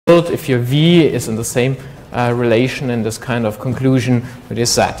if your V is in the same relation in this kind of conclusion with your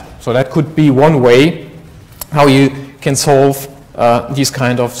Z. So that could be one way how you can solve these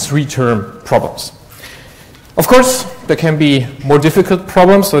kind of three-term problems. Of course, there can be more difficult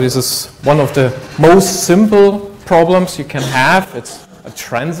problems. So this is one of the most simple problems you can have. It's a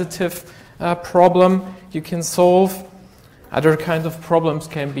transitive problem you can solve. Other kind of problems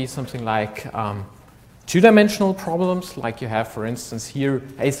can be something like two-dimensional problems, like you have, for instance, here,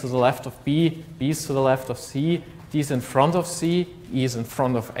 A is to the left of B, B is to the left of C, D is in front of C, E is in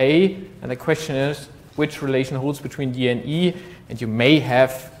front of A, and the question is, which relation holds between D and E? And you may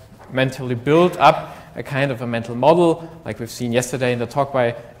have mentally built up a kind of a mental model, like we've seen yesterday in the talk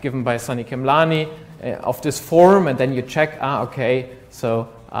given by Sunny Kemlani, of this form, and then you check, okay, so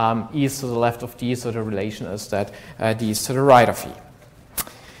E is to the left of D, so the relation is that D is to the right of E.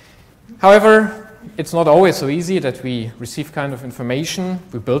 However, it's not always so easy that we receive kind of information,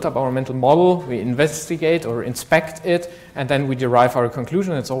 we build up our mental model, we investigate or inspect it, and then we derive our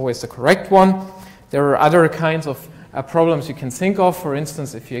conclusion. It's always the correct one. There are other kinds of problems you can think of. For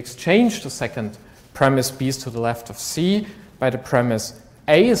instance, if you exchange the second premise B is to the left of C by the premise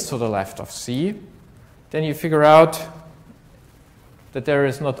A is to the left of C, then you figure out that there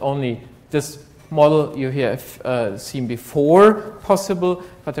is not only this model you have seen before possible,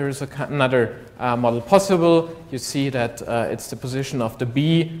 but there is another model possible. You see that it's the position of the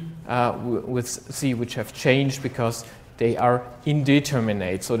B with C which have changed because they are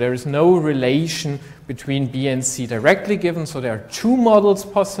indeterminate. So there is no relation between B and C directly given. So there are two models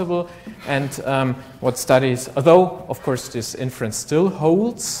possible. And what studies, although of course this inference still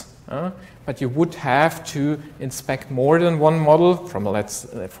holds, but you would have to inspect more than one model from, let's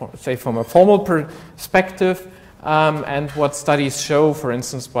say, from a formal perspective. And what studies show, for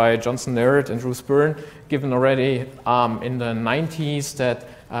instance, by Johnson Naird and Ruth Byrne, given already in the 90s,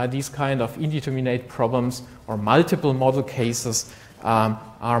 that these kind of indeterminate problems or multiple model cases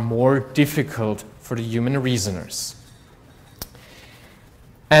are more difficult for the human reasoners.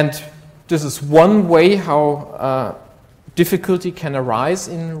 And this is one way how difficulty can arise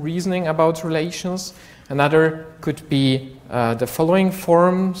in reasoning about relations. Another could be the following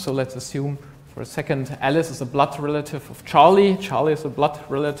form. So let's assume for a second Alice is a blood relative of Charlie. Charlie is a blood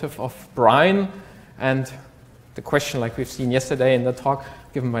relative of Brian. And the question, like we've seen yesterday in the talk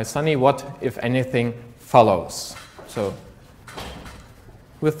given by Sunny, what, if anything, follows? So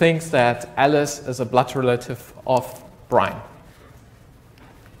who thinks that Alice is a blood relative of Brian?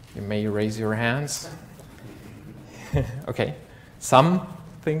 You may raise your hands. Okay, some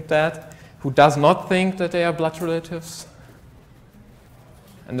think that. Who does not think that they are blood relatives?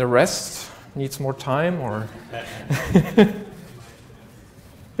 And the rest needs more time, or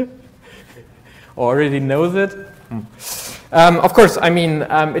already knows it? Of course, I mean,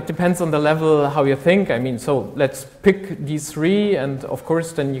 it depends on the level how you think. I mean, so let's pick these three, and of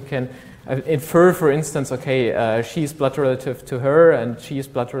course then you can infer, for instance, okay, she's blood relative to her and she's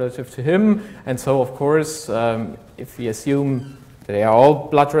blood relative to him, and so of course if we assume that they are all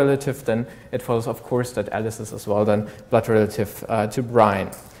blood relative, then it follows of course that Alice is as well then blood relative to Brian.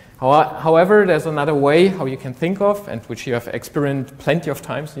 However, there's another way how you can think of, and which you have experienced plenty of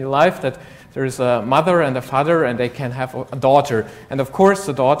times in your life, that there is a mother and a father and they can have a daughter. And of course,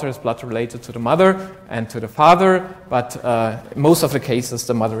 the daughter is blood related to the mother and to the father, but in most of the cases,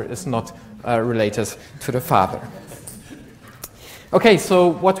 the mother is not related to the father. Okay, so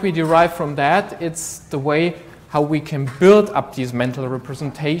what we derive from that, it's the way how we can build up these mental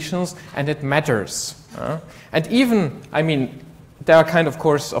representations, and it matters. And even, I mean, there are kind of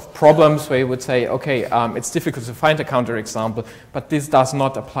course of problems where you would say, okay, it's difficult to find a counterexample, but this does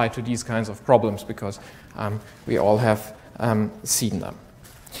not apply to these kinds of problems because we all have seen them.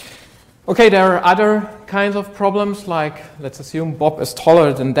 Okay, there are other kinds of problems, like let's assume Bob is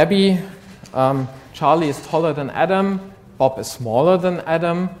taller than Debbie, Charlie is taller than Adam, Bob is smaller than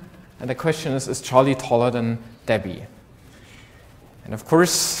Adam, and the question is Charlie taller than Debbie? And of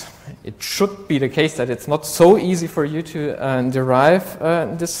course, it should be the case that it's not so easy for you to derive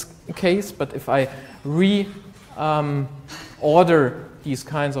this case, but if I order these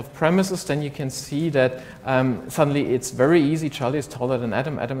kinds of premises, then you can see that suddenly it's very easy. Charlie is taller than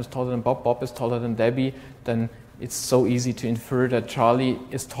Adam, Adam is taller than Bob, Bob is taller than Debbie, then it's so easy to infer that Charlie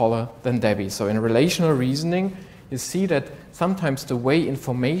is taller than Debbie. So in relational reasoning, you see that sometimes the way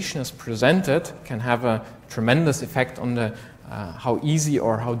information is presented can have a tremendous effect on the how easy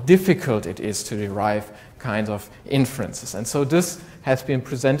or how difficult it is to derive kinds of inferences. And so this has been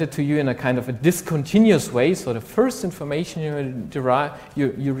presented to you in a kind of a discontinuous way. So the first information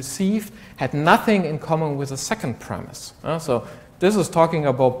you received had nothing in common with the second premise. So This is talking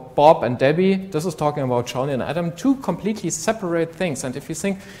about Bob and Debbie. This is talking about Charlie and Adam. Two completely separate things. And if you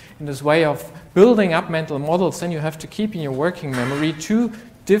think in this way of building up mental models, then you have to keep in your working memory two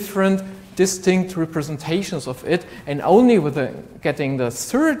different, distinct representations of it. And only with getting the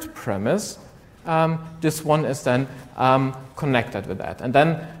third premise, this one is then connected with that. And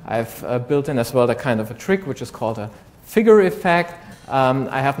then I've built in as well the kind of a trick, which is called a figure effect.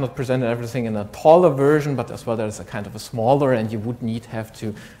 I have not presented everything in a taller version, but as well there's a kind of a smaller, and you would need have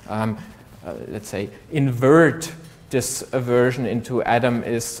to, let's say, invert this version into Adam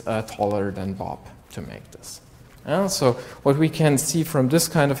is taller than Bob to make this. So what we can see from this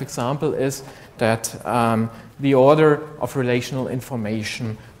kind of example is that the order of relational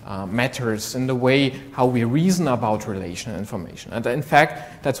information matters in the way how we reason about relational information. And in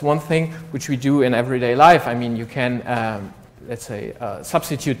fact, that's one thing which we do in everyday life. I mean, you can, let's say,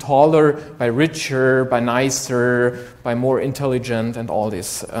 substitute taller by richer, by nicer, by more intelligent, and all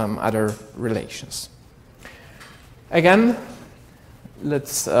these other relations. Again,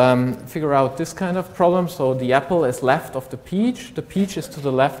 let's figure out this kind of problem. So the apple is left of the peach is to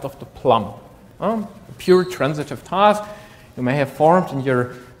the left of the plum. A pure transitive task. You may have formed in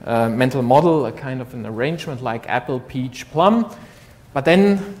your mental model a kind of an arrangement like apple, peach, plum, but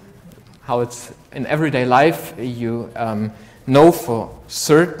then how it's in everyday life, you know for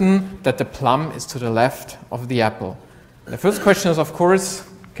certain that the plum is to the left of the apple. The first question is, of course,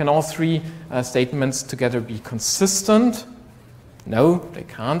 can all three statements together be consistent? No, they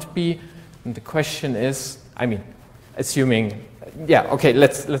can't be. And the question is, I mean, assuming, yeah, okay,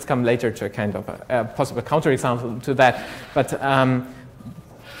 let's come later to a kind of a possible counterexample to that. But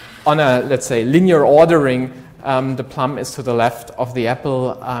on a, let's say, linear ordering, the plum is to the left of the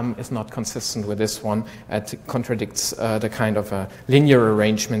apple is not consistent with this one. It contradicts the kind of linear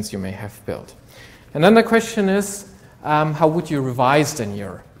arrangements you may have built. And then the question is, how would you revise then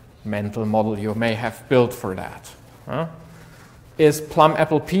your mental model you may have built for that? Is plum,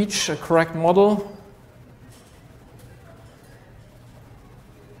 apple, peach a correct model?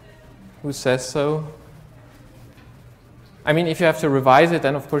 Who says so? I mean, if you have to revise it,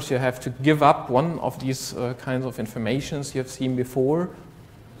 then of course you have to give up one of these kinds of informations you have seen before.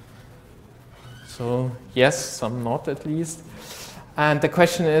 So yes, some not at least. And the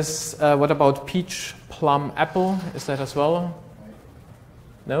question is, what about peach, plum, apple? Is that as well?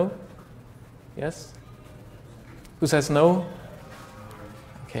 No? Yes? Who says no?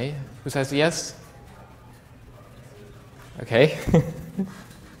 Okay. Who says yes? Okay.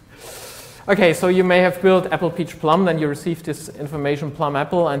 Okay, so you may have built apple, peach, plum, then you receive this information plum,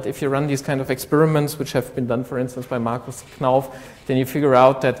 apple, and if you run these kind of experiments, which have been done, for instance, by Markus Knauf, then you figure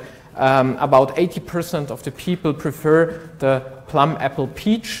out that about 80% of the people prefer the plum, apple,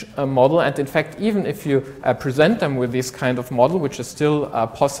 peach model, and in fact, even if you present them with this kind of model, which is still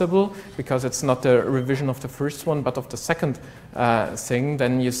possible, because it's not a revision of the first one, but of the second thing,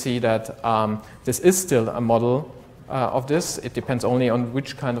 then you see that this is still a model of this. It depends only on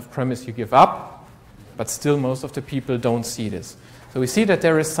which kind of premise you give up, but still most of the people don't see this. So we see that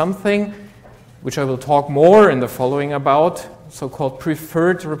there is something which I will talk more in the following about, so-called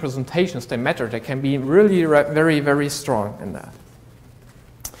preferred representations. They matter. They can be really very, very strong in that.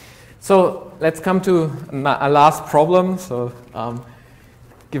 So let's come to a last problem. So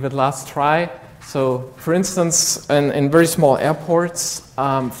give it last try. So for instance, in very small airports,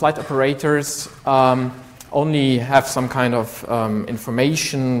 flight operators only have some kind of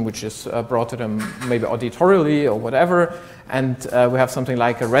information which is brought to them maybe auditorily or whatever, and we have something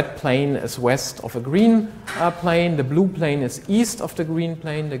like a red plane is west of a green plane, the blue plane is east of the green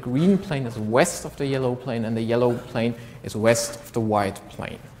plane is west of the yellow plane, and the yellow plane is west of the white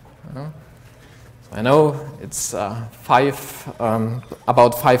plane. So I know it's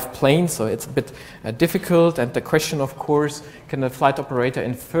about 5 planes, so it's a bit difficult. And the question, of course, can the flight operator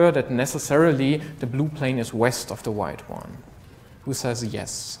infer that necessarily the blue plane is west of the white one? Who says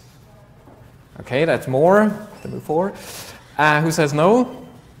yes? Okay, that's more than before. Who says no?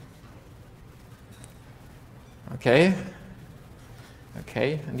 Okay.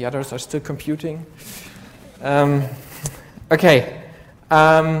 Okay, and the others are still computing. Okay.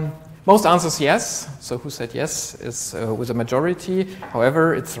 Most answers yes, so who said yes is with a majority.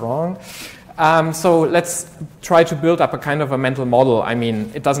 However, it's wrong. So let's try to build up a kind of a mental model. I mean,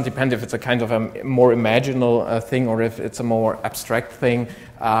 it doesn't depend if it's a kind of a more imaginal thing or if it's a more abstract thing.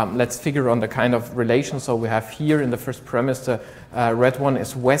 Let's figure on the kind of relation. So we have here in the first premise, the red one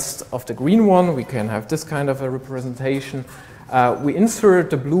is west of the green one. We can have this kind of a representation. We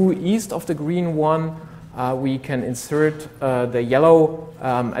insert the blue east of the green one. we can insert the yellow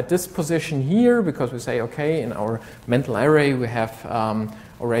at this position here, because we say, okay, in our mental array we have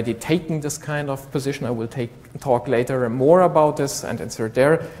already taken this kind of position. I will talk later more about this, and insert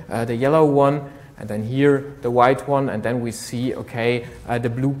there the yellow one, and then here the white one, and then we see, okay, the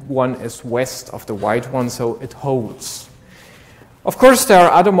blue one is west of the white one, so it holds. Of course, there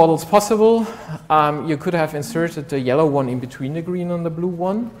are other models possible. You could have inserted the yellow one in between the green and the blue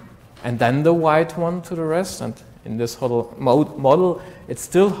one, and then the white one to the rest, and in this whole model it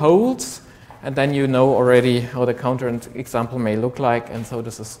still holds, and then you know already how the counter example may look like, and so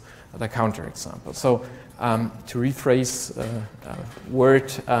this is the counter example. So to rephrase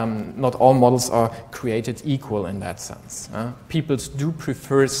word, not all models are created equal in that sense. People do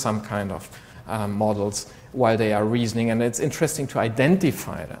prefer some kind of models while they are reasoning, and it's interesting to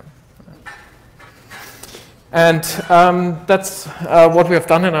identify them. And that's what we have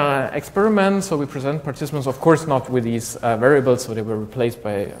done in our experiment. So we present participants, of course, not with these variables, so they were replaced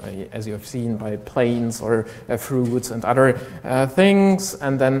by, as you have seen, by planes or fruits and other things.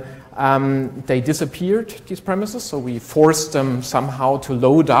 And then they disappeared, these premises, so we forced them somehow to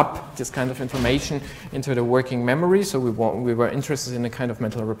load up this kind of information into the working memory. So we were interested in the kind of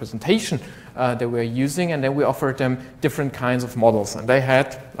mental representation they were using, and then we offered them different kinds of models. And they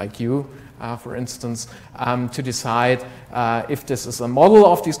had, like you, for instance, to decide if this is a model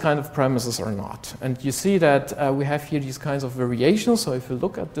of these kind of premises or not. And you see that we have here these kinds of variations. So if you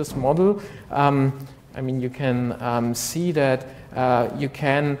look at this model, I mean, you can see that you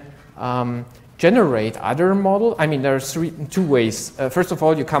can generate other model. I mean, there are two ways. First of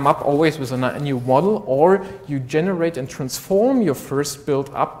all, you come up always with a new model, or you generate and transform your first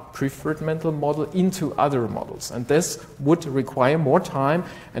built up preferred mental model into other models. And this would require more time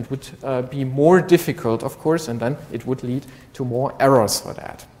and would be more difficult, of course, and then it would lead to more errors for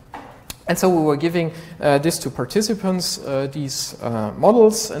that. And so we were giving this to participants, these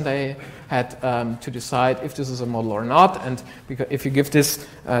models, and they had to decide if this is a model or not. And if you give this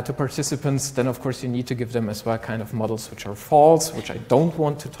to participants, then of course you need to give them as well kind of models which are false, which I don't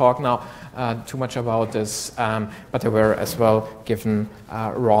want to talk now too much about this, but they were as well given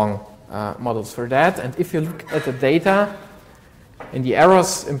wrong models for that. And if you look at the data in the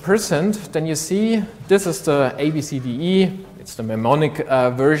errors in %, then you see this is the ABCDE. It's the mnemonic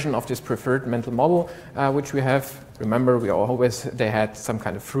version of this preferred mental model, which we have. Remember, they had some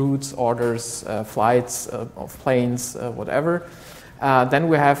kind of fruits, orders, flights of planes, whatever. Then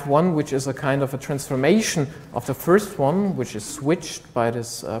we have one which is a kind of a transformation of the first one, which is switched by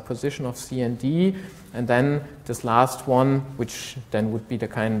this position of C and D. And then this last one, which then would be the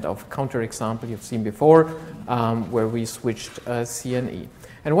kind of counterexample you've seen before, where we switched C and E.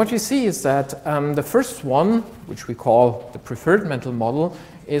 And what you see is that the first one, which we call the preferred mental model,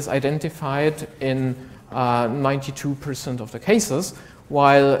 is identified in 92% of the cases,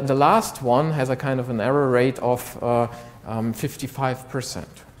 while the last one has a kind of an error rate of 55%,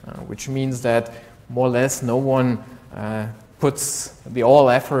 which means that more or less no one puts the all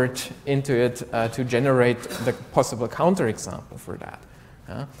effort into it to generate the possible counterexample for that.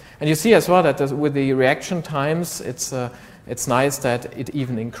 And you see as well that with the reaction times, it's nice that it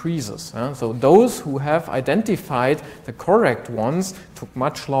even increases. So those who have identified the correct ones took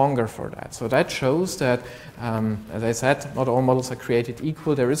much longer for that. So that shows that, as I said, not all models are created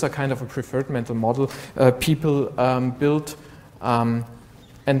equal. There is a kind of a preferred mental model people build, and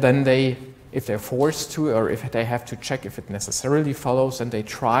then if they're forced to, or if they have to check if it necessarily follows, then they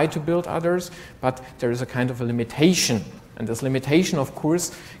try to build others, but there is a kind of a limitation. And this limitation, of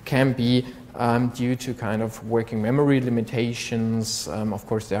course, can be due to kind of working memory limitations. Of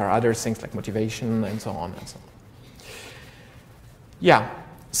course, there are other things like motivation and so on and so on. Yeah,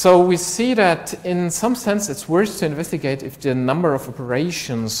 so we see that in some sense it's worth to investigate if the number of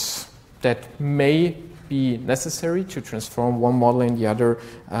operations that may be necessary to transform one model in the other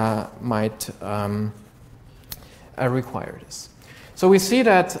might require this. So we see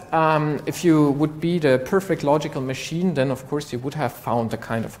that if you would be the perfect logical machine, then of course you would have found a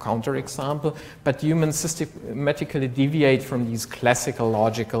kind of counterexample, but humans systematically deviate from these classical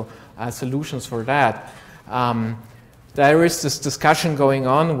logical solutions for that. There is this discussion going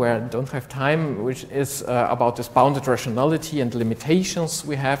on where I don't have time, which is about this bounded rationality and limitations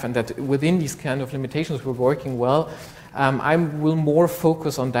we have, and that within these kind of limitations we're working well. I will more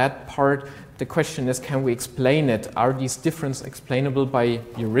focus on that part. The question is, can we explain it? Are these differences explainable by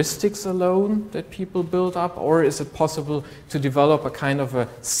heuristics alone that people build up, or is it possible to develop a kind of a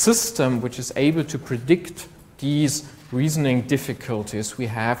system which is able to predict these reasoning difficulties we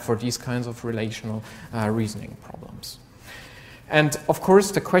have for these kinds of relational reasoning problems? And of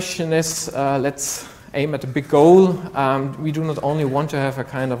course, the question is, let's aim at a big goal. We do not only want to have a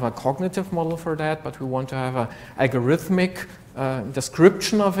kind of a cognitive model for that, but we want to have an algorithmic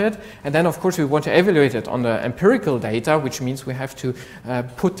description of it. And then, of course, we want to evaluate it on the empirical data, which means we have to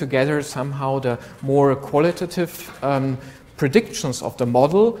put together somehow the more qualitative predictions of the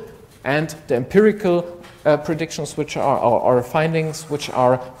model and the empirical predictions, which are our findings, which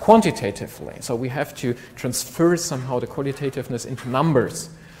are quantitatively. So we have to transfer somehow the qualitativeness into numbers.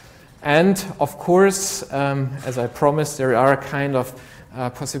 And of course, as I promised, there are kind of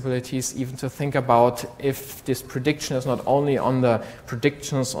possibilities even to think about if this prediction is not only on the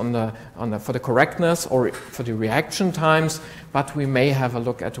predictions for the correctness or for the reaction times, but we may have a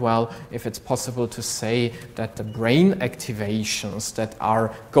look at, well, if it's possible to say that the brain activations that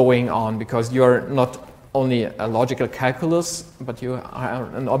are going on, because you're not only a logical calculus, but you are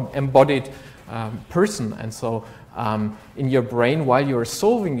an embodied person, and so in your brain, while you're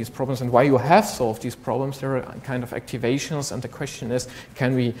solving these problems and while you have solved these problems, there are kind of activations, and the question is,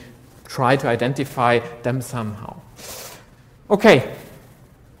 can we try to identify them somehow? Okay,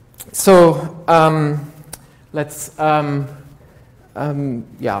 so let's,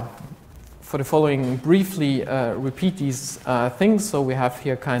 for the following, briefly repeat these things. So we have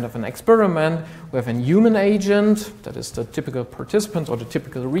here kind of an experiment. We have a human agent, that is the typical participant or the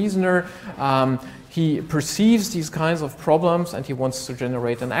typical reasoner. He perceives these kinds of problems and he wants to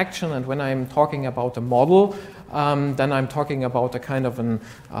generate an action. And when I'm talking about a model, then I'm talking about a kind of an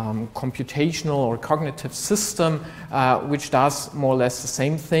computational or cognitive system which does more or less the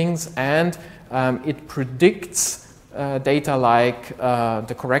same things, and it predicts data like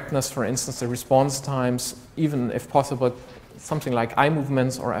the correctness, for instance, the response times, even if possible, something like eye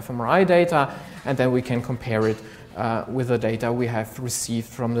movements or fMRI data, and then we can compare it with the data we have received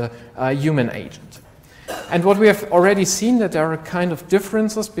from the human agent. And what we have already seen, that there are kind of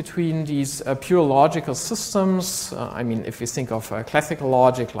differences between these pure logical systems. I mean, if we think of classical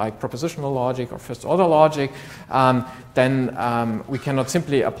logic like propositional logic or first order logic, then we cannot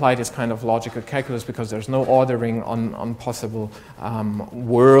simply apply this kind of logical calculus because there's no ordering on possible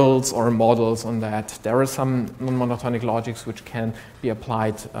worlds or models on that. There are some non-monotonic logics which can be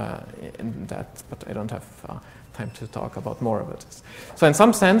applied in that, but I don't have time to talk about more of it. So in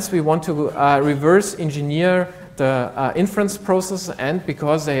some sense, we want to reverse engineer the inference process, and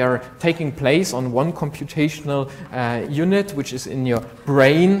because they are taking place on one computational unit, which is in your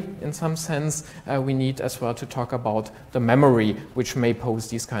brain in some sense, we need as well to talk about the memory, which may pose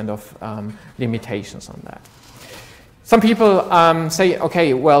these kind of limitations on that. Some people say,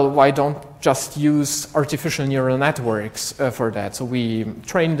 okay, well, why don't just use artificial neural networks for that? So we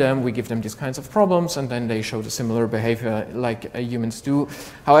train them, we give them these kinds of problems, and then they show the similar behavior like humans do.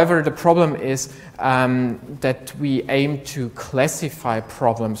 However, the problem is that we aim to classify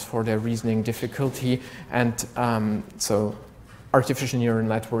problems for their reasoning difficulty, and so artificial neural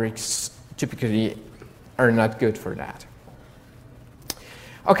networks typically are not good for that.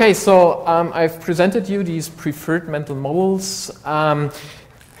 Okay, so I've presented you these preferred mental models.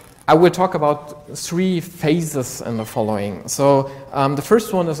 I will talk about 3 phases in the following. So the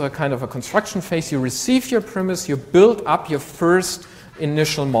first one is a kind of a construction phase. You receive your premise, you build up your first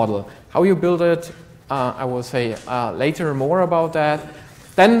initial model. How you build it, I will say later more about that.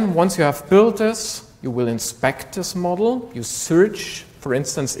 Then once you have built this, you will inspect this model, you search. For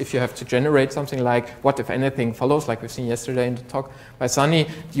instance, if you have to generate something like what if anything follows, like we've seen yesterday in the talk by Sunny,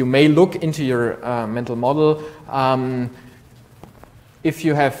 you may look into your mental model. If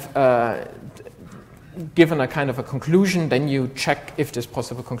you have given a kind of a conclusion, then you check if this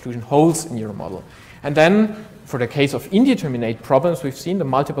possible conclusion holds in your model. And then, for the case of indeterminate problems, we've seen the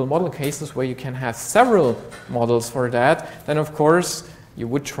multiple model cases where you can have several models for that. Then, of course, you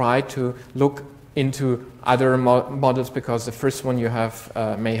would try to look into other models, because the first one you have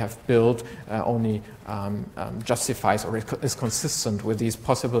may have built only justifies or is consistent with these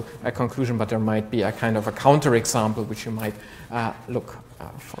possible conclusion, but there might be a kind of a counterexample which you might look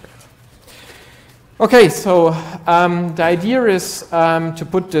for it. Okay, so the idea is to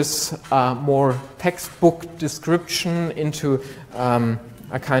put this more textbook description into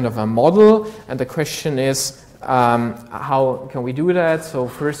a kind of a model, and the question is, how can we do that? So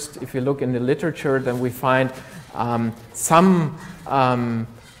first, if you look in the literature, then we find some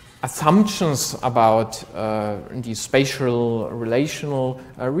assumptions about these spatial relational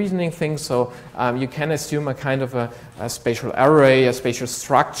reasoning things. So you can assume a kind of a spatial array, a spatial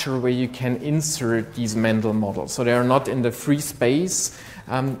structure where you can insert these mental models. So they are not in the free space.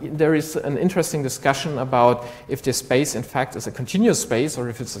 There is an interesting discussion about if this space in fact is a continuous space or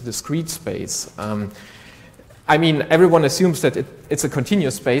if it's a discrete space. I mean, everyone assumes that it's a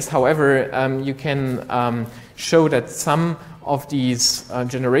continuous space. However, you can show that some of these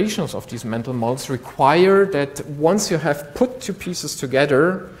generations of these mental models require that once you have put two pieces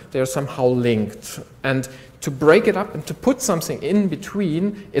together, they are somehow linked. And to break it up and to put something in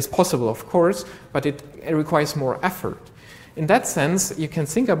between is possible, of course, but it requires more effort. In that sense, you can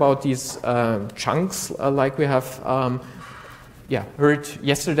think about these chunks like we have heard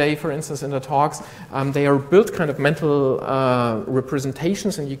yesterday, for instance, in the talks. They are built kind of mental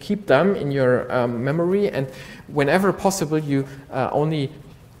representations, and you keep them in your memory, and whenever possible, you only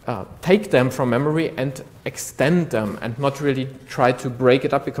take them from memory and extend them, and not really try to break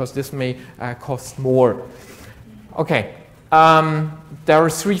it up, because this may cost more. Okay. There are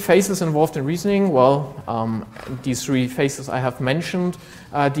three phases involved in reasoning. Well, these three phases I have mentioned.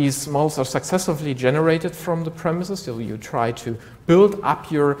 These models are successively generated from the premises, so you try to build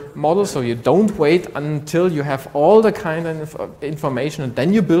up your model, so you don't wait until you have all the kind of information and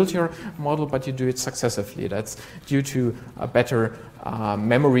then you build your model, but you do it successively. That's due to a better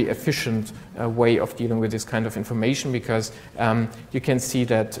memory efficient way of dealing with this kind of information, because you can see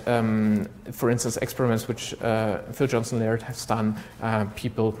that, for instance, experiments which Phil Johnson-Laird has done,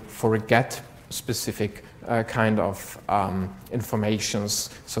 people forget specific kind of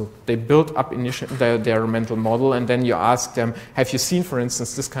informations. So they build up their mental model, and then you ask them, have you seen, for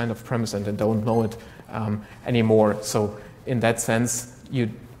instance, this kind of premise, and they don't know it anymore. So in that sense,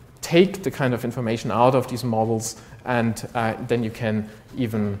 you take the kind of information out of these models, and then you can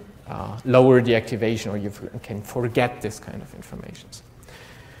even lower the activation, or you can forget this kind of information.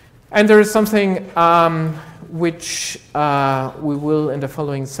 And there is something which we will in the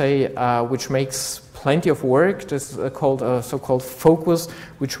following say, which makes plenty of work. This is called so-called focus,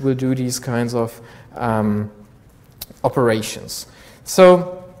 which will do these kinds of operations.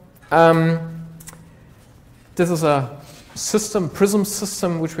 So this is a system, prism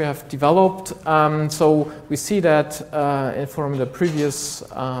system, which we have developed. So we see that from the previous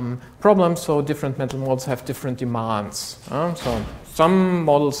problem, so different mental models have different demands. So some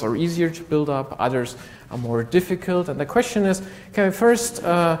models are easier to build up, others are more difficult. And the question is, can we first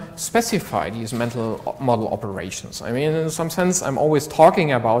specify these mental model operations? I mean, in some sense, I'm always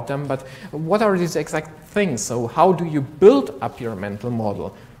talking about them, but what are these exact things? So how do you build up your mental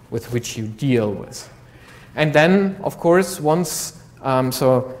model with which you deal with? And then, of course, once,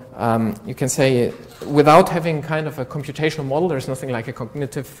 you can say, without having kind of a computational model, there's nothing like a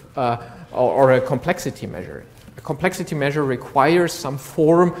cognitive or a complexity measure. A complexity measure requires some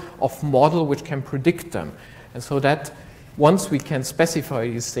form of model which can predict them. And so that once we can specify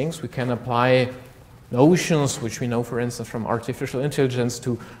these things, we can apply notions, which we know, for instance, from artificial intelligence,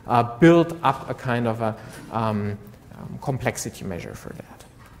 to build up a kind of a complexity measure for that.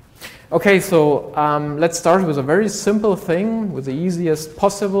 Okay, so let's start with a very simple thing, with the easiest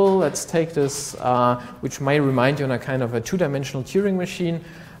possible. Let's take this, which may remind you on a kind of a two-dimensional Turing machine.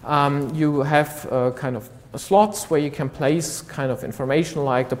 You have kind of slots where you can place kind of information,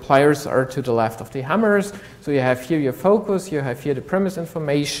 like the pliers are to the left of the hammers. So you have here your focus, you have here the premise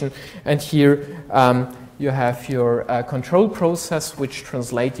information, and here you have your control process, which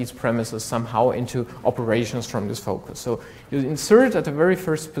translate these premises somehow into operations from this focus. So you insert at the very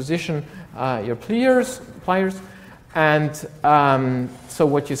first position your pliers, and so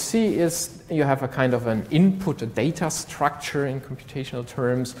what you see is you have a kind of an input, a data structure in computational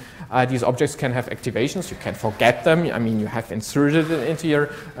terms. These objects can have activations. You can forget them. I mean, you have inserted it into your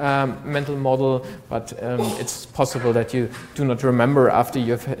mental model, but it's possible that you do not remember after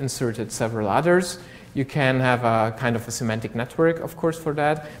you've inserted several others. You can have a kind of a semantic network, of course, for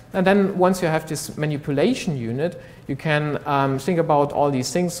that. And then once you have this manipulation unit, you can think about all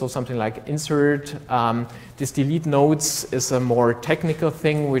these things. So something like insert. This delete nodes is a more technical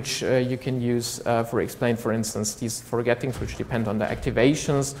thing, which you can use for instance, these forgettings, which depend on the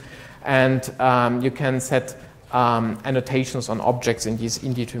activations. And you can set annotations on objects in these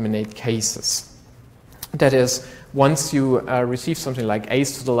indeterminate cases. That is, once you receive something like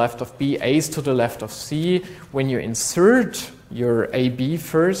A's to the left of B, A's to the left of C, when you insert your AB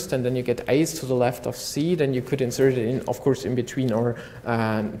first, and then you get A's to the left of C, then you could insert it in, of course, in between or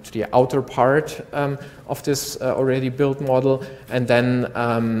to the outer part of this already built model. And then,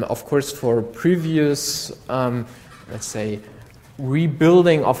 of course, for previous, let's say,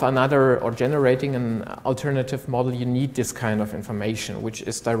 rebuilding of another or generating an alternative model, you need this kind of information, which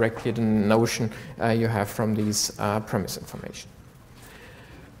is directly the notion you have from these premise information.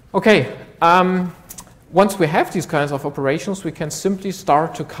 Okay, once we have these kinds of operations, we can simply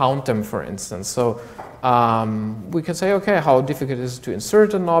start to count them, for instance. So we can say, okay, how difficult is it to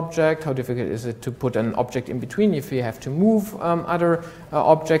insert an object? How difficult is it to put an object in between if we have to move other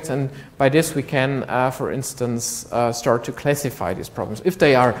objects? And by this, we can, for instance, start to classify these problems. If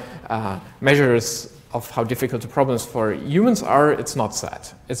they are measures of how difficult the problems for humans are, it's not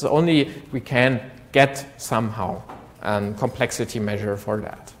set. It's only we can get somehow a complexity measure for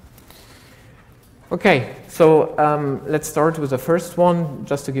that. Okay, so let's start with the first one,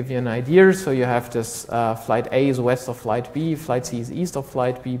 just to give you an idea. So you have this flight A is west of flight B, flight C is east of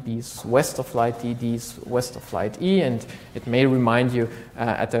flight B, B is west of flight D, D is west of flight E, and it may remind you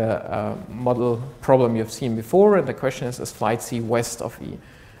at a model problem you've seen before, and the question is flight C west of E?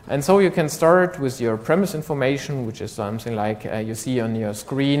 And so you can start with your premise information, which is something like you see on your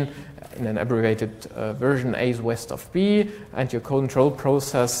screen in an abbreviated version, A is west of B, and your control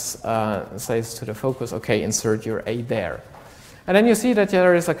process says to the focus, okay, insert your A there. And then you see that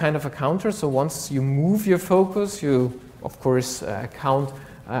there is a kind of a counter, so once you move your focus, you, of course,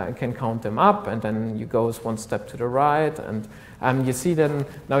 can count them up, and then you go one step to the right, and you see then,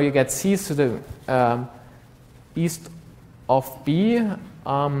 now you get C to the east of B.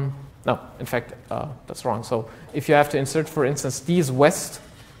 No, in fact, that's wrong. So if you have to insert, for instance, D is west.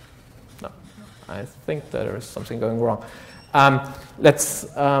 No, I think that there is something going wrong. Let's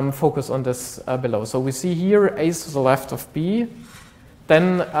focus on this below. So we see here A is to the left of B.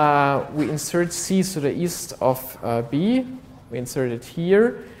 Then we insert C to the east of B. We insert it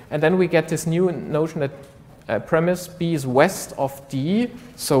here. And then we get this new notion that premise B is west of D,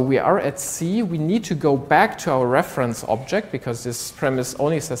 so we are at C. We need to go back to our reference object because this premise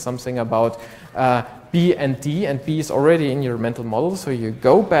only says something about B and D, and B is already in your mental model. So you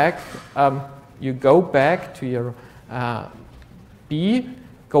go back to your B,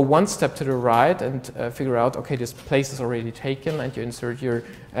 go one step to the right, and figure out, okay, this place is already taken, and you insert your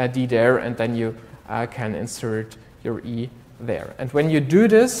D there, and then you can insert your E there. And when you do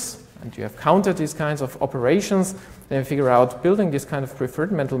this, and you have counted these kinds of operations, then you figure out building this kind of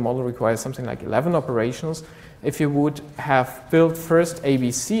preferred mental model requires something like 11 operations. If you would have built first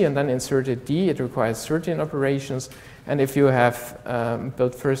ABC and then inserted D, it requires 13 operations. And if you have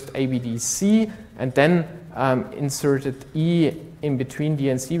built first ABDC and then inserted E in between D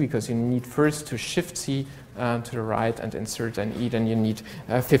and C, because you need first to shift C to the right and insert an E, then you need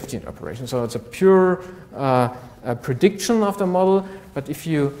 15 operations. So it's a pure prediction of the model. But if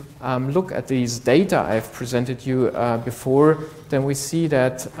you look at these data I've presented you before, then we see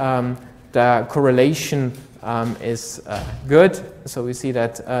that the correlation is good. So we see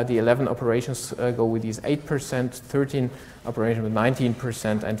that the 11 operations go with these 8%, 13 operations with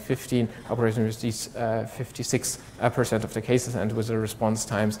 19%, and 15 operations with these 56% of the cases, and with the response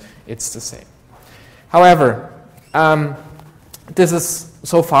times, it's the same. However, this is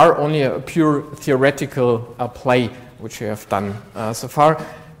so far only a pure theoretical play which we have done so far.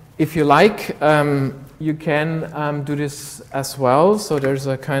 If you like, you can do this as well. So there's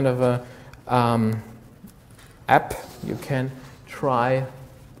a kind of a app you can try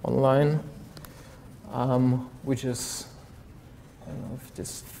online, which is, I don't know if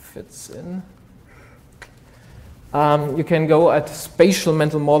this fits in. You can go at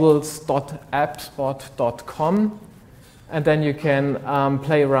spatialmentalmodels.appspot.com, and then you can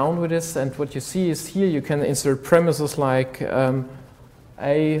play around with this. And what you see is here you can insert premises like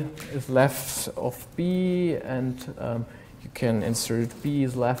A is left of B, and you can insert B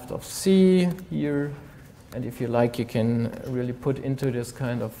is left of C here. And if you like, you can really put into this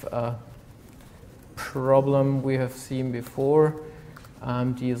kind of problem we have seen before.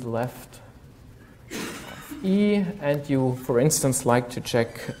 D is left of E, and you, for instance, like to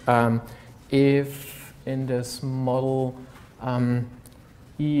check if in this model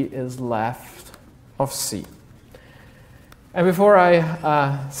E is left of C. And before I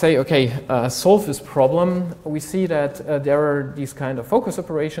say, okay, solve this problem, we see that there are these kind of focus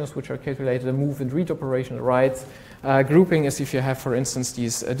operations which are calculated, a move and read operation, right? Grouping is if you have, for instance,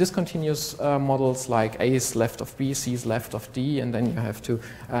 these discontinuous models like A is left of B, C is left of D, and then you have to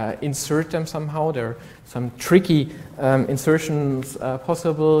insert them somehow. There are some tricky insertions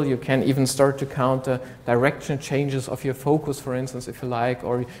possible. You can even start to count the direction changes of your focus, for instance, if you like,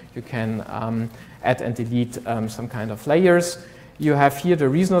 or you can add and delete some kind of layers. You have here the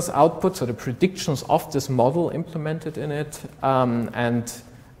reasoners output, so the predictions of this model implemented in it, and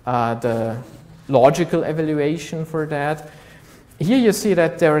the logical evaluation for that. Here you see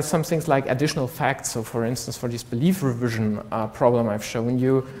that there are some things like additional facts. So for instance, for this belief revision problem I've shown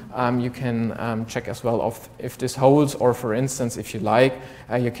you, you can check as well if this holds, or for instance, if you like,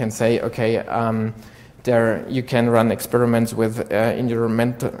 you can say, okay, there you can run experiments with in your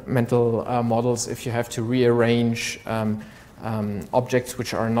mental models if you have to rearrange objects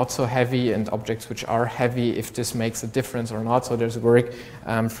which are not so heavy and objects which are heavy, if this makes a difference or not. So there's work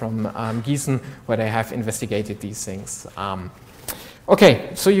from Gießen where they have investigated these things. Okay,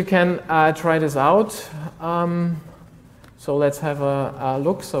 so you can try this out. So let's have a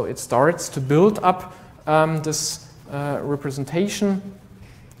look. So it starts to build up this representation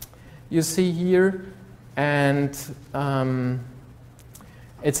you see here, and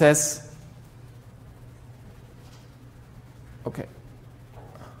it says, okay.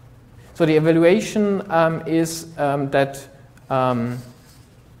 So the evaluation is that,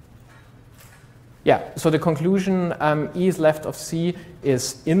 yeah, so the conclusion E is left of C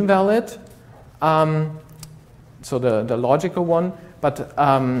is invalid, so the logical one, but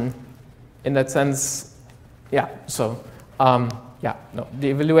in that sense, yeah, so, yeah, no, the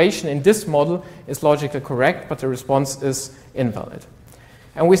evaluation in this model is logically correct, but the response is invalid.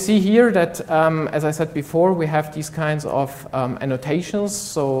 And we see here that, as I said before, we have these kinds of annotations.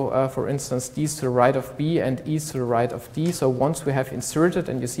 So, for instance, D's to the right of B and E's to the right of D. So once we have inserted,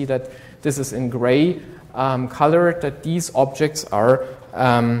 and you see that this is in gray colored, that these objects are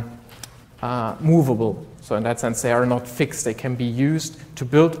movable. So in that sense, they are not fixed. They can be used to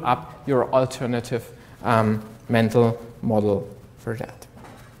build up your alternative mental model for that.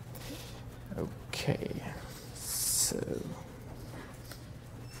 Okay, so...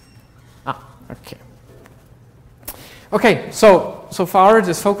 Okay. Okay, so far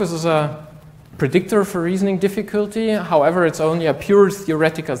this focuses a predictor for reasoning difficulty. However, it's only a pure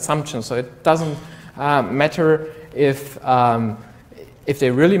theoretical assumption, so it doesn't matter if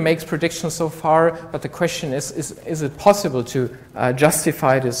they really make predictions so far. But the question is it possible to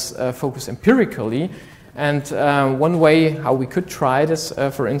justify this focus empirically? And one way how we could try this,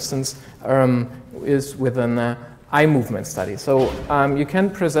 for instance, is with an eye movement study. So you can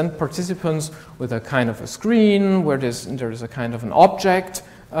present participants with a kind of a screen where there is a kind of an object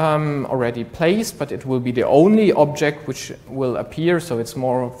already placed, but it will be the only object which will appear. So it's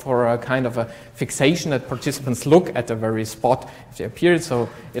more for a kind of a fixation that participants look at the very spot if they appear. So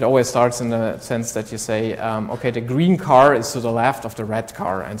it always starts in the sense that you say, okay, the green car is to the left of the red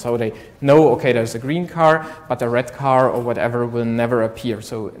car. And so they know, okay, there's a green car, but the red car or whatever will never appear.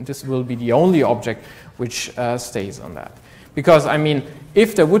 So this will be the only object which stays on that. Because, I mean,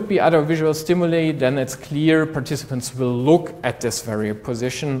 if there would be other visual stimuli, then it's clear participants will look at this very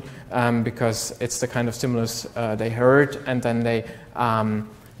position because it's the kind of stimulus they heard, and then they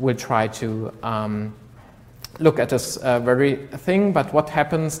will try to look at this very thing. But what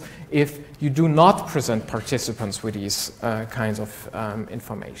happens if you do not present participants with these kinds of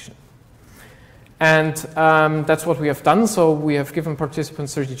information? And that's what we have done. So we have given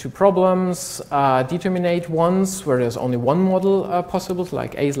participants 32 problems, determinate ones where there's only one model possible,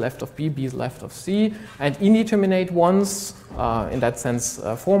 like A is left of B, B is left of C, and indeterminate ones, in that sense,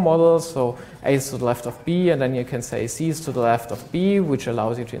 4 models. So A is to the left of B, and then you can say C is to the left of B, which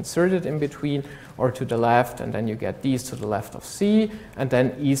allows you to insert it in between, or to the left, and then you get D is to the left of C, and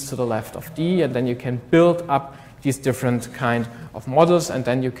then E is to the left of D, and then you can build up these different kind of models, and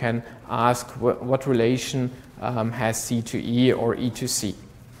then you can ask what relation has C to E or E to C.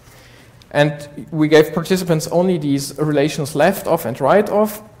 And we gave participants only these relations left of and right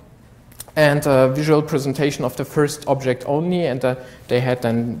of, and a visual presentation of the first object only, and they had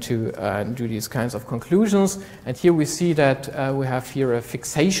then to do these kinds of conclusions. And here we see that we have here a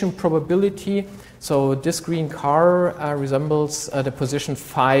fixation probability. So this green car resembles the position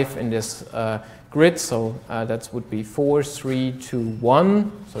 5 in this grid, so that would be 4, 3, 2,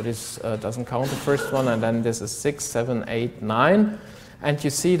 1. So this doesn't count the first one, and then this is 6, 7, 8, 9. And you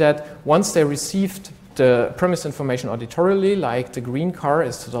see that once they received the premise information auditorily, like the green car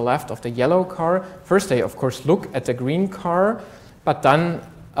is to the left of the yellow car, first they of course look at the green car, but then,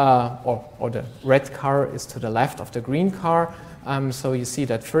 or the red car is to the left of the green car. So you see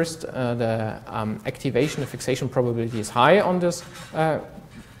that first the activation, the fixation probability is high on this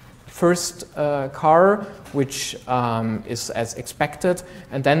first car, which is as expected,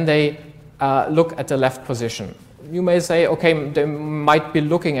 and then they look at the left position. You may say, okay, they might be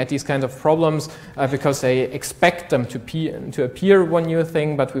looking at these kinds of problems because they expect them to appear one new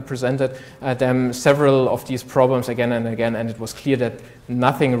thing, but we presented them several of these problems again and again, and it was clear that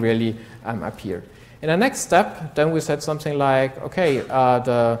nothing really appeared. In the next step, then we said something like, okay,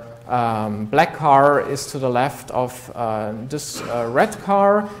 the black car is to the left of this red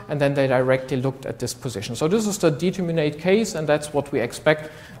car, and then they directly looked at this position. So this is the determinate case, and that's what we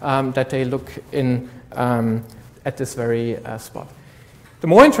expect, that they look in at this very spot. The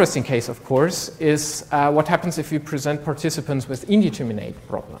more interesting case, of course, is what happens if you present participants with indeterminate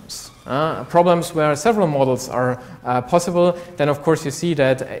problems. Problems where several models are possible, then of course you see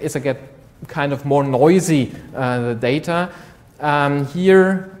that it's get kind of more noisy, the data.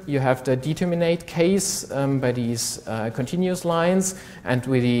 Here you have the determinate case by these continuous lines, and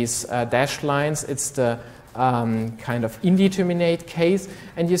with these dashed lines it's the kind of indeterminate case.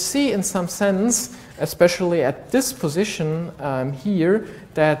 And you see in some sense, especially at this position here,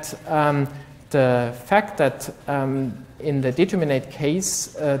 that the fact that in the determinate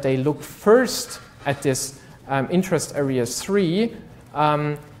case they look first at this interest area 3,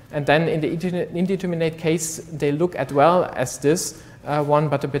 and then in the indeterminate case they look at well as this one,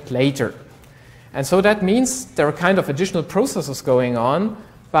 but a bit later. And so that means there are kind of additional processes going on,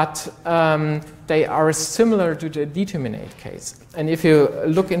 but they are similar to the determinate case. And if you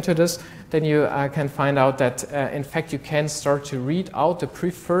look into this, then you can find out that in fact you can start to read out the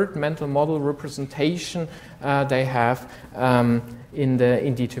preferred mental model representation they have in the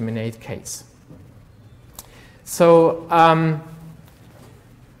indeterminate case. So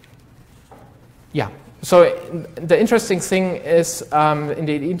yeah. So the interesting thing is in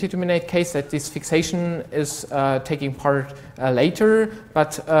the indeterminate case that this fixation is taking part later,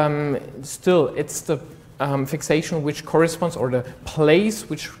 but still it's the fixation which corresponds, or the place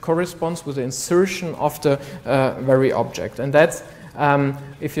which corresponds with the insertion of the very object. And that's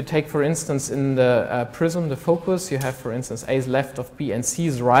if you take, for instance, in the prism, the focus, you have, for instance, A is left of B and C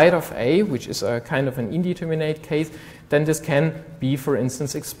is right of A, which is a kind of an indeterminate case. Then this can be, for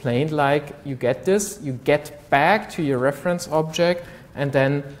instance, explained like you get this, you get back to your reference object, and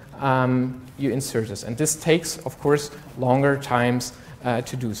then you insert this. And this takes, of course, longer times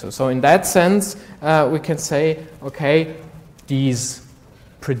to do so. So in that sense, we can say, okay, these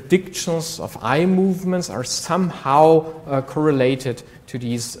predictions of eye movements are somehow correlated to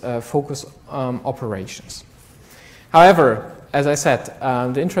these focus operations. However, as I said,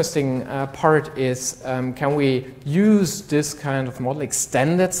 the interesting part is can we use this kind of model,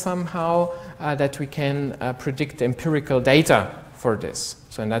 extend it somehow, that we can predict the empirical data for this.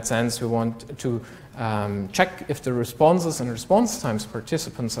 So in that sense, we want to check if the responses and response times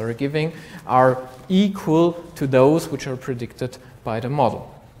participants are giving are equal to those which are predicted by the model.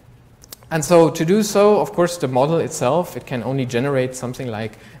 And so to do so, of course, the model itself, it can only generate something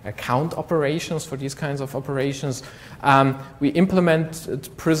like count operations for these kinds of operations. We implement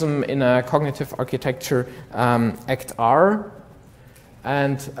Prism in a cognitive architecture, ACT-R.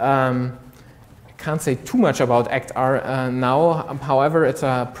 And I can't say too much about ACT-R now. However, it's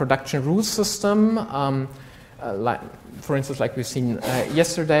a production rule system. For instance, like we've seen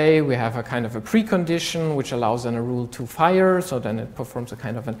yesterday, we have a kind of a precondition which allows then a rule to fire, so then it performs a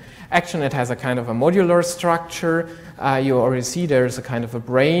kind of an action. It has a kind of a modular structure. You already see there's a kind of a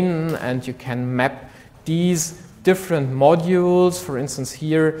brain, and you can map these different modules. For instance,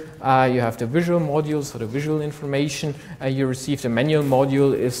 here you have the visual module, so the visual information you receive. The manual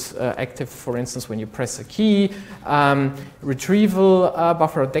module is active, for instance, when you press a key. Retrieval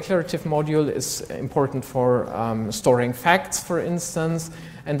buffer, or declarative module, is important for storing facts, for instance.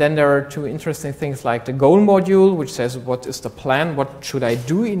 And then there are two interesting things like the goal module, which says what is the plan, what should I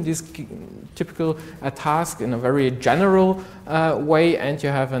do in this typical task in a very general way. And you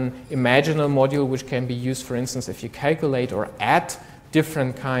have an imaginal module, which can be used, for instance, if you calculate or add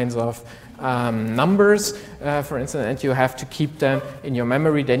different kinds of numbers, for instance, and you have to keep them in your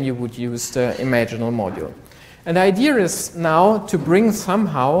memory, then you would use the imaginal module. And the idea is now to bring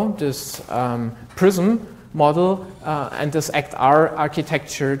somehow this Prism model and this ACT-R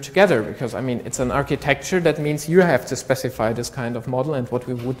architecture together, because I mean it's an architecture that means you have to specify this kind of model, and what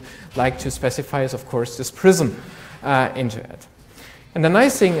we would like to specify is of course this Prism into it. And the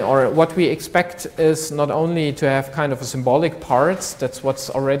nice thing, or what we expect, is not only to have kind of a symbolic parts, that's what's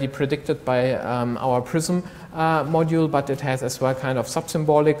already predicted by our Prism module, but it has as well kind of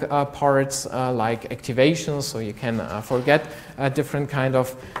sub-symbolic parts like activations, so you can forget different kind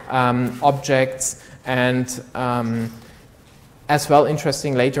of objects. And as well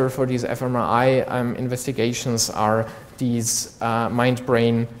interesting later for these fMRI investigations are these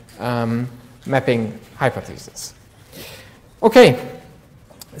mind-brain mapping hypotheses. Okay,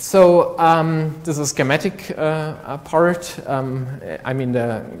 so this is a schematic part. I mean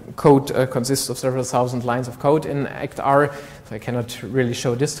the code consists of several thousand lines of code in ACT-R, so I cannot really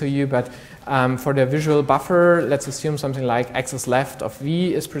show this to you, but for the visual buffer, let's assume something like x is left of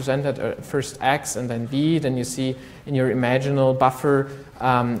v is presented first x and then b. Then you see in your imaginal buffer,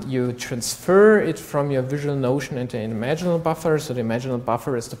 you transfer it from your visual notion into an imaginal buffer. So the imaginal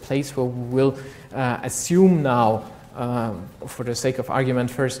buffer is the place where we will assume now for the sake of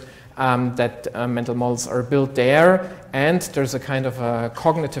argument first, that mental models are built there, and there's a kind of a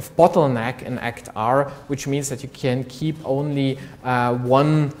cognitive bottleneck in Act R, which means that you can keep only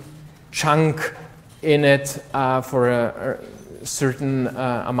one chunk in it for a certain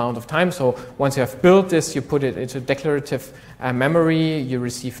amount of time. So once you have built this, you put it into declarative memory, you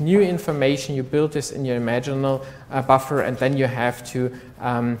receive new information, you build this in your imaginal buffer, and then you have to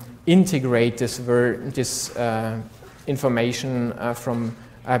integrate this information from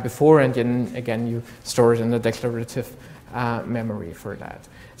before, and then again you store it in the declarative memory for that.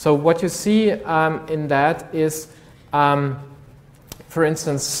 So what you see in that is, for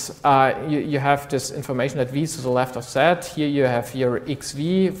instance, you have this information at V to the left of Z. Here you have your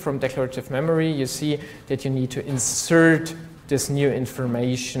XV from declarative memory. You see that you need to insert this new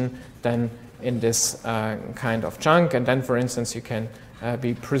information then in this kind of chunk. And then, for instance, you can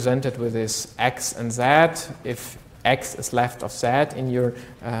be presented with this X and Z if X is left of Z in your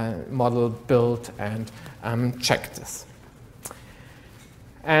model build, and check this.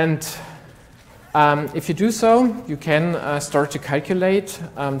 And if you do so, you can start to calculate.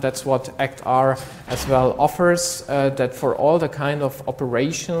 That's what Act R as well offers, that for all the kind of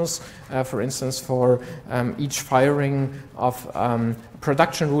operations, for instance, for each firing of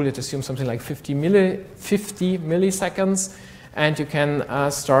production rule, it assumes something like 50 milliseconds, and you can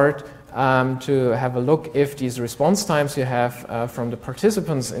start to have a look if these response times you have from the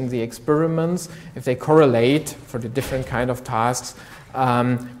participants in the experiments, if they correlate for the different kind of tasks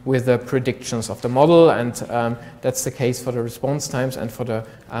with the predictions of the model, and that's the case for the response times and for the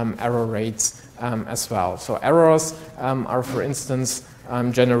error rates as well. So errors are, for instance,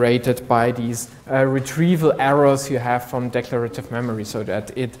 generated by these retrieval errors you have from declarative memory, so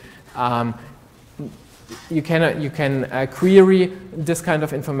that it you can query this kind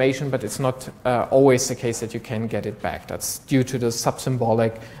of information, but it's not always the case that you can get it back. That's due to the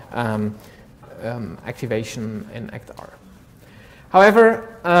subsymbolic activation in Act R. However,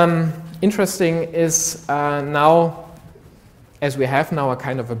 interesting is now, as we have now a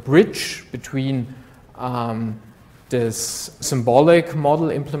kind of a bridge between this symbolic model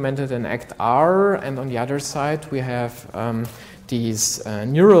implemented in Act R, and on the other side we have these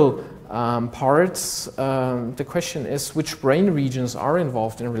neural parts. The question is which brain regions are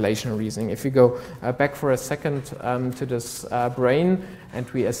involved in relational reasoning. If we go back for a second to this brain, and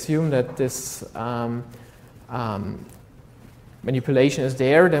we assume that this manipulation is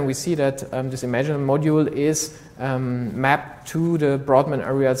there, then we see that this imaginary module is mapped to the Brodmann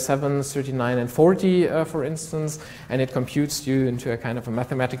area 7, 39, and 40, for instance, and it computes you into a kind of a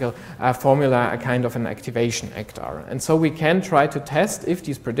mathematical formula, a kind of an activation Act R. And so we can try to test if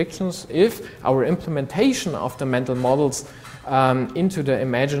these predictions, if our implementation of the mental models into the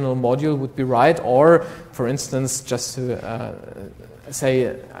imaginal module would be right, or, for instance, just to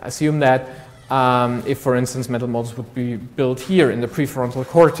assume that if, for instance, mental models would be built here in the prefrontal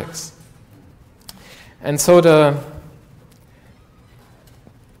cortex. And so the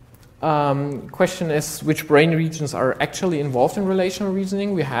question is which brain regions are actually involved in relational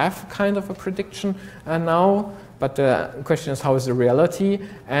reasoning. We have kind of a prediction now, but the question is how is the reality,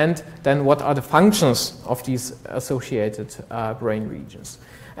 and then what are the functions of these associated brain regions.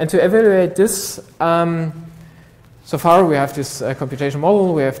 And to evaluate this, so far we have this computation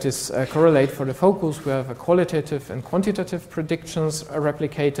model, we have this correlate for the focus, we have a qualitative and quantitative predictions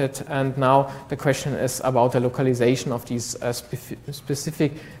replicated, and now the question is about the localization of these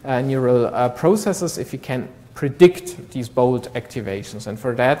specific neural processes, if you can predict these bold activations. And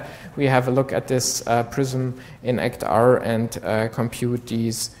for that we have a look at this prism in Act R and compute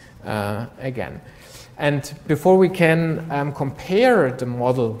these again. And before we can compare the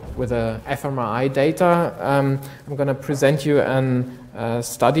model with the fMRI data, I'm going to present you a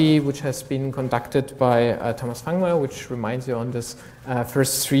study which has been conducted by Thomas Fangmeier, which reminds you on this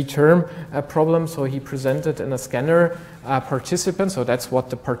first three-term problem. So he presented in a scanner participants, so that's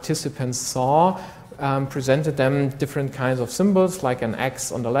what the participants saw, presented them different kinds of symbols, like an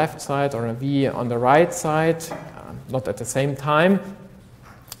X on the left side or a V on the right side, not at the same time,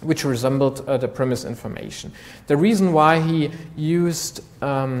 which resembled the premise information. The reason why he used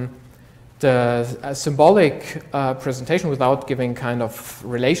the symbolic presentation without giving kind of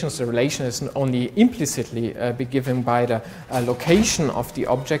relations, the relation is only implicitly be given by the location of the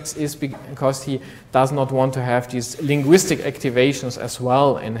objects, is because he does not want to have these linguistic activations as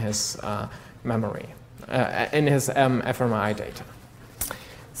well in his memory, in his fMRI data.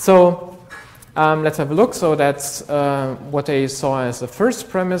 So let's have a look. So that's what they saw as the first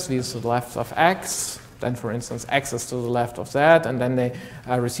premise. V is to the left of X, then, for instance, x is to the left of z, and then they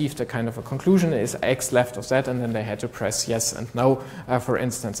received a kind of a conclusion, is x left of z, and then they had to press yes and no, for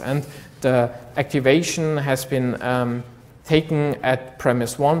instance. And the activation has been taken at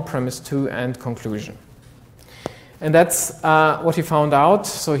premise 1, premise 2, and conclusion. And that's what he found out.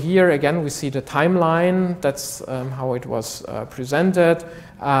 So here again we see the timeline. That's how it was presented.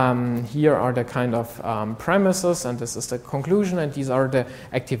 Here are the kind of premises, and this is the conclusion, and these are the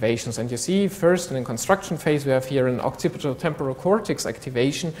activations. And you see first in the construction phase we have here an occipital-temporal cortex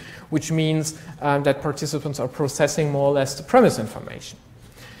activation, which means that participants are processing more or less the premise information.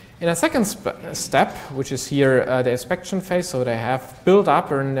 In a second step, which is here the inspection phase, so they have built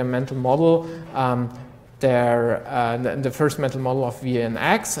up in their mental model the first mental model of V and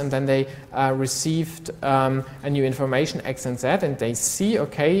X, and then they received a new information, X and Z, and they see,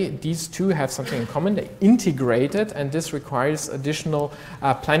 okay, these two have something in common, they integrate it, and this requires additional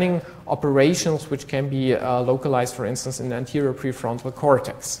planning operations which can be localized, for instance, in the anterior prefrontal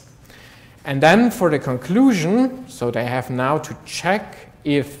cortex. And then for the conclusion, so they have now to check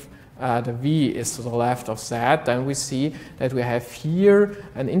if the V is to the left of Z, then we see that we have here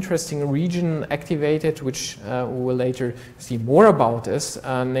an interesting region activated, which we will later see more about this,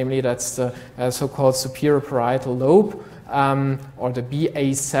 namely that's the so-called superior parietal lobe, or the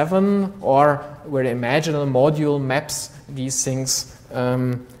BA7, or where the imaginal module maps these things,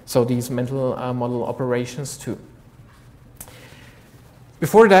 so these mental model operations too.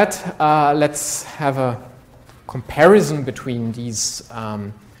 Before that, let's have a comparison between these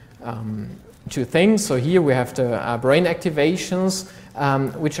two things. So here we have the brain activations,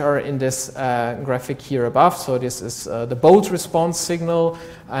 which are in this graphic here above. So this is the bolt response signal,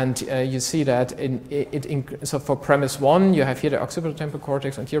 and you see that so for premise 1, you have here the occipital-temporal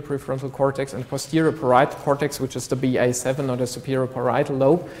cortex, anterior prefrontal cortex, and posterior parietal cortex, which is the BA7 or the superior parietal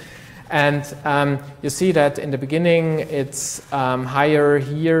lobe. And you see that in the beginning it's higher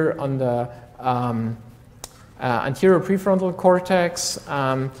here on the anterior prefrontal cortex.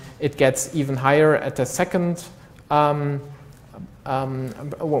 It gets even higher at the second, once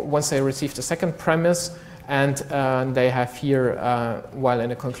they receive the second premise, and they have here, while in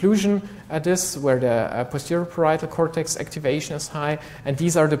the conclusion this, where the posterior parietal cortex activation is high, and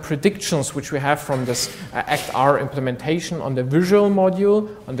these are the predictions which we have from this ACT-R implementation on the visual module,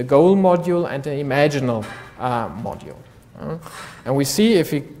 on the goal module, and the imaginal module. And we see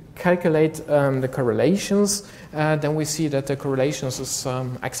if we calculate the correlations, then we see that the correlations is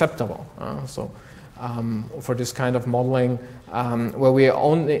acceptable. So for this kind of modeling, where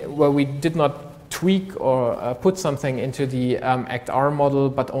we did not tweak or put something into the ACT-R model,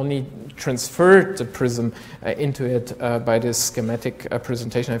 but only transferred the prism into it by this schematic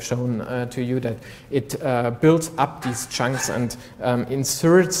presentation I've shown to you, that it builds up these chunks and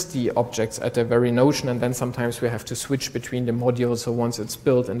inserts the objects at the very notion, and then sometimes we have to switch between the modules. So once it's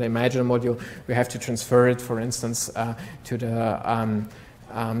built in the imaginal module, we have to transfer it, for instance, to the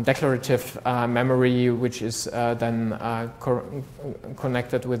declarative memory, which is then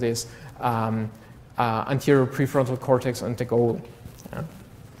connected with this anterior prefrontal cortex and the goal. Yeah.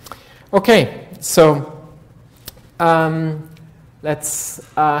 Okay, so let's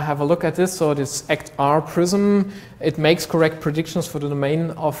have a look at this. So this ACT-R prism, it makes correct predictions for the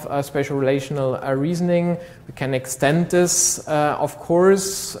domain of spatial relational reasoning. We can extend this, of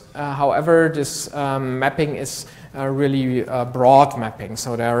course. However, this mapping is really broad mapping.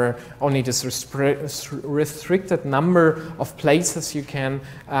 So there are only this restricted number of places you can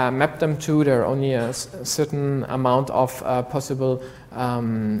map them to. There are only a certain amount of possible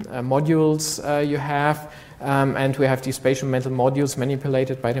modules you have. And we have these spatial mental modules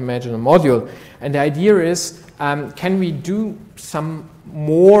manipulated by the imaginal module. And the idea is, can we do some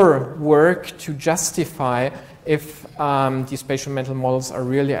more work to justify if these spatial mental models are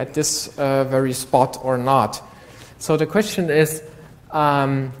really at this very spot or not? So the question is,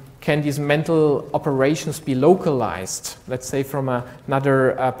 can these mental operations be localized? Let's say from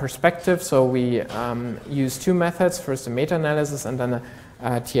another perspective. So we use two methods, first a meta-analysis and then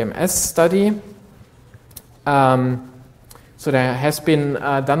a TMS study. So there has been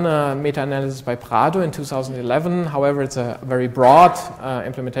done a meta-analysis by Prado in 2011. However, it's a very broad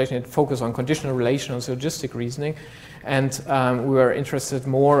implementation. It focuses on conditional, relational, and syllogistic reasoning. And we were interested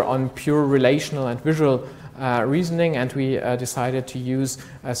more on pure relational and visual reasoning, and we decided to use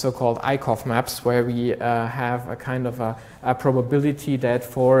so-called ICOF maps, where we have a kind of a probability that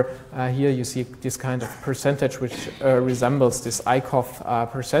for, here you see this kind of percentage which resembles this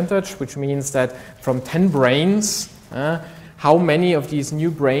ICOF percentage, which means that from 10 brains, how many of these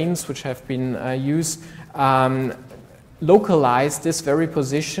new brains which have been used localize this very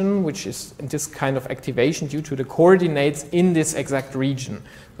position, which is this kind of activation due to the coordinates in this exact region.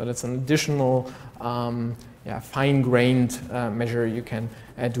 So that's an additional fine-grained measure you can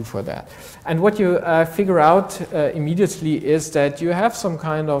do for that. And what you figure out immediately is that you have some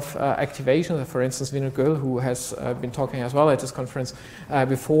kind of activation. For instance, Vinod Goel, who has been talking as well at this conference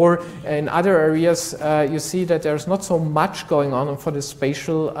before. In other areas, you see that there's not so much going on for the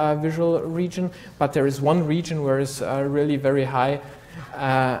spatial visual region, but there is one region where it's really very high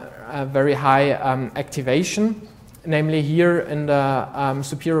activation, namely here in the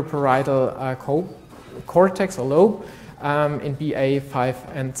superior parietal cortex or lobe in BA 5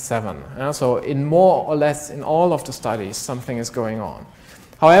 and 7. So in more or less in all of the studies, something is going on.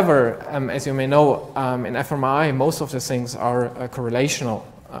 However, as you may know, in fMRI, most of the things are correlational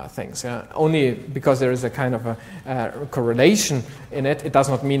things. Only because there is a kind of a correlation in it, it does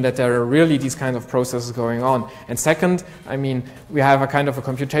not mean that there are really these kind of processes going on. And second, I mean, we have a kind of a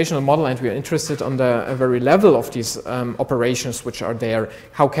computational model and we are interested on the very level of these operations which are there.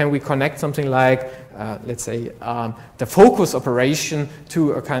 How can we connect something like, let's say, the focus operation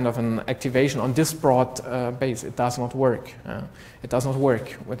to a kind of an activation on this broad base? It does not work. It does not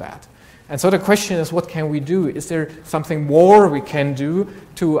work with that. And so the question is, what can we do? Is there something more we can do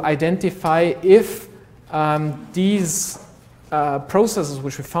to identify if these processes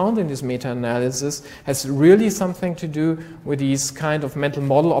which we found in this meta-analysis has really something to do with these kind of mental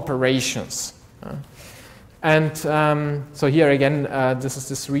model operations? And so here again, this is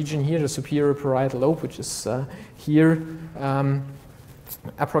this region here, the superior parietal lobe, which is here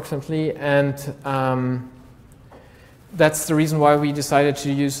approximately. And that's the reason why we decided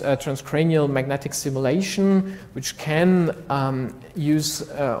to use transcranial magnetic stimulation, which can use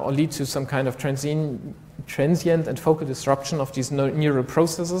or lead to some kind of transient and focal disruption of these neural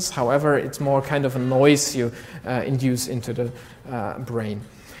processes. However, it's more kind of a noise you induce into the brain.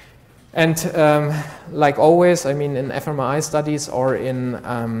 And like always, I mean, in fMRI studies or in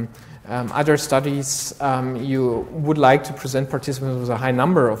other studies, you would like to present participants with a high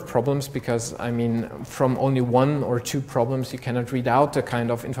number of problems because, I mean, from only one or two problems, you cannot read out the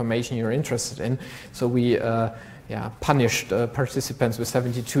kind of information you're interested in. So we punished participants with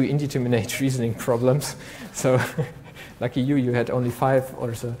 72 indeterminate reasoning problems. So lucky you had only 5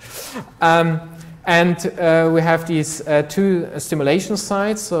 or so. And we have these two stimulation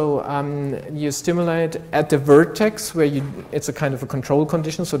sites. So you stimulate at the vertex where it's a kind of a control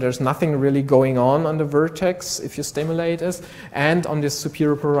condition. So there's nothing really going on the vertex if you stimulate it. And on this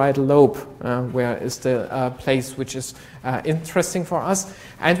superior parietal lobe, where is the place which is interesting for us.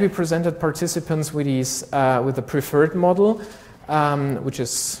 And we presented participants with these with the preferred model, which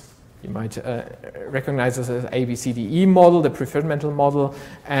is, you might recognize this as ABCDE model, the preferred mental model,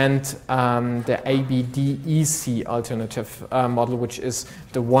 and the ABDEC alternative model, which is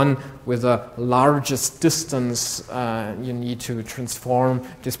the one with the largest distance you need to transform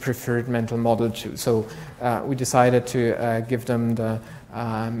this preferred mental model to. So we decided to give them the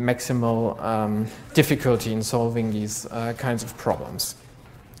maximal difficulty in solving these kinds of problems.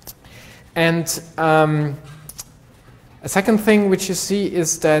 And a second thing which you see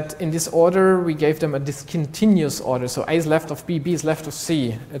is that in this order we gave them a discontinuous order. So A is left of B, B is left of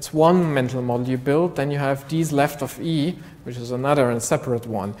C. It's one mental model you build. Then you have D is left of E, which is another and separate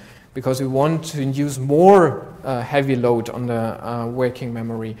one, because we want to induce more heavy load on the working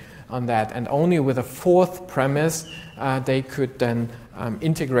memory on that. And only with a fourth premise they could then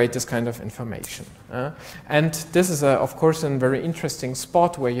integrate this kind of information. And this is, of course, a very interesting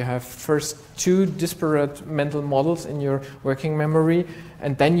spot where you have first two disparate mental models in your working memory,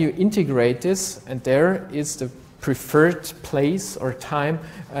 and then you integrate this, and there is the preferred place or time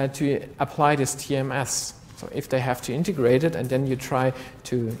to apply this TMS. So if they have to integrate it, and then you try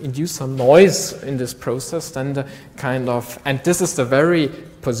to induce some noise in this process, then the kind of, and this is the very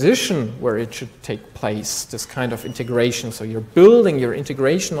position where it should take place, this kind of integration. So you're building your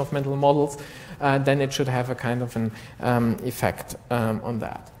integration of mental models, then it should have a kind of an effect on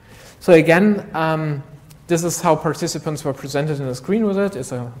that. So again, this is how participants were presented in the screen with it.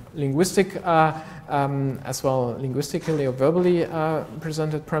 It's a linguistic, as well linguistically or verbally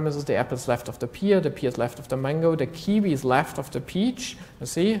presented premises. The apple is left of the pear is left of the mango, the kiwi is left of the peach. You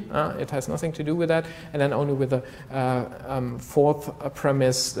see, it has nothing to do with that. And then only with the fourth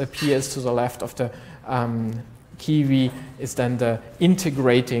premise, the pear is to the left of the kiwi is then the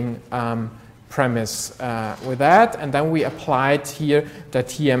integrating premise with that. And then we applied here the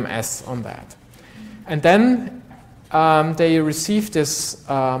TMS on that. And then they received this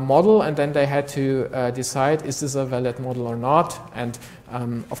model, and then they had to decide, is this a valid model or not? And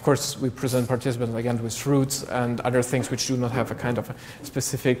of course, we present participants again with fruits and other things which do not have a kind of a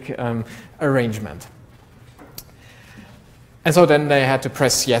specific arrangement. And so then they had to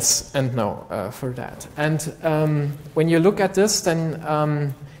press yes and no for that. And when you look at this,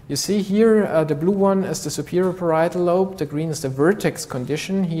 then you see here the blue one is the superior parietal lobe, the green is the vertex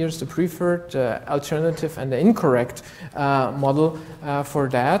condition. Here's the preferred, alternative, and the incorrect model for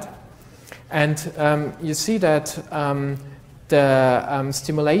that. And you see that the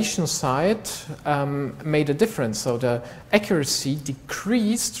stimulation side made a difference. So the accuracy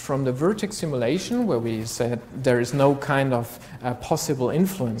decreased from the vertex stimulation, where we said there is no kind of possible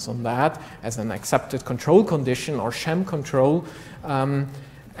influence on that as an accepted control condition or sham control.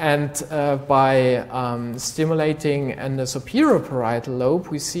 And by stimulating in the superior parietal lobe,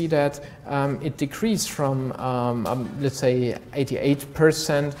 we see that it decreased from, let's say,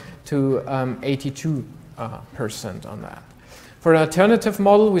 88% to 82% on that. For an alternative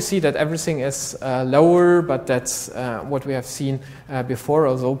model, we see that everything is lower, but that's what we have seen before.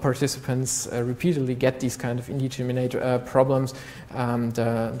 Although participants repeatedly get these kind of indeterminate problems,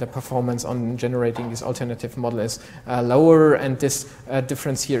 the performance on generating this alternative model is lower, and this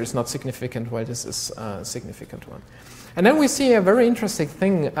difference here is not significant, while this is a significant one. And then we see a very interesting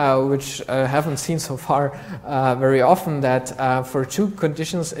thing, which I haven't seen so far very often, that for two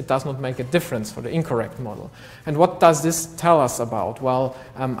conditions it does not make a difference for the incorrect model. And what does this tell us about? Well,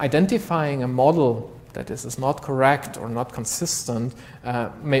 identifying a model that is not correct or not consistent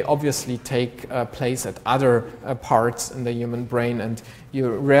may obviously take place at other parts in the human brain, and you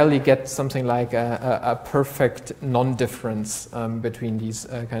rarely get something like a perfect non-difference between these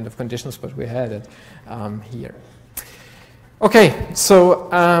kind of conditions, but we had it here. Okay,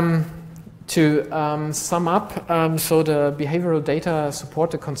 so to sum up, so the behavioral data support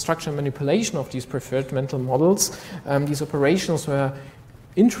the construction and manipulation of these preferred mental models. These operations were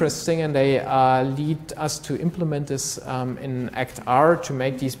interesting, and they lead us to implement this in Act R to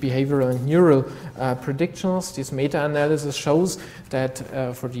make these behavioral and neural predictions. This meta-analysis shows that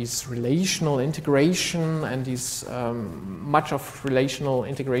for these relational integration, and these much of relational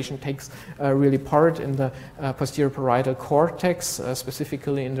integration takes really part in the posterior parietal cortex,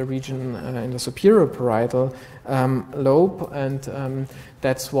 specifically in the region in the superior parietal lobe, and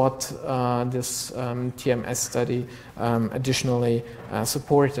that's what this TMS study additionally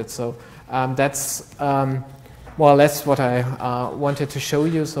supported. So that's more or less what I wanted to show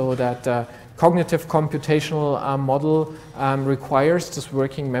you, so that cognitive computational model requires this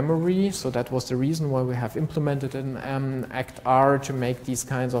working memory. So that was the reason why we have implemented in Act R to make these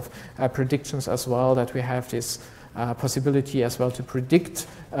kinds of predictions as well, that we have this possibility as well to predict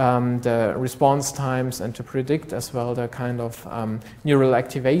the response times and to predict as well the kind of neural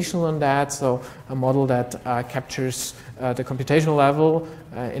activation on that. So a model that captures the computational level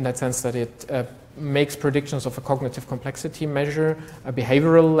in that sense that it makes predictions of a cognitive complexity measure, a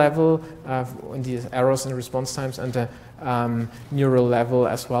behavioral level in these errors in response times, and a neural level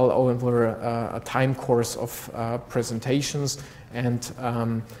as well over a time course of presentations. And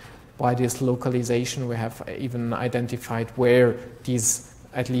by this localization, we have even identified where these,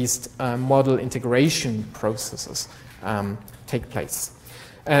 at least, model integration processes take place.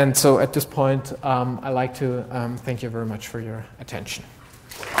 And so at this point, I'd like to thank you very much for your attention.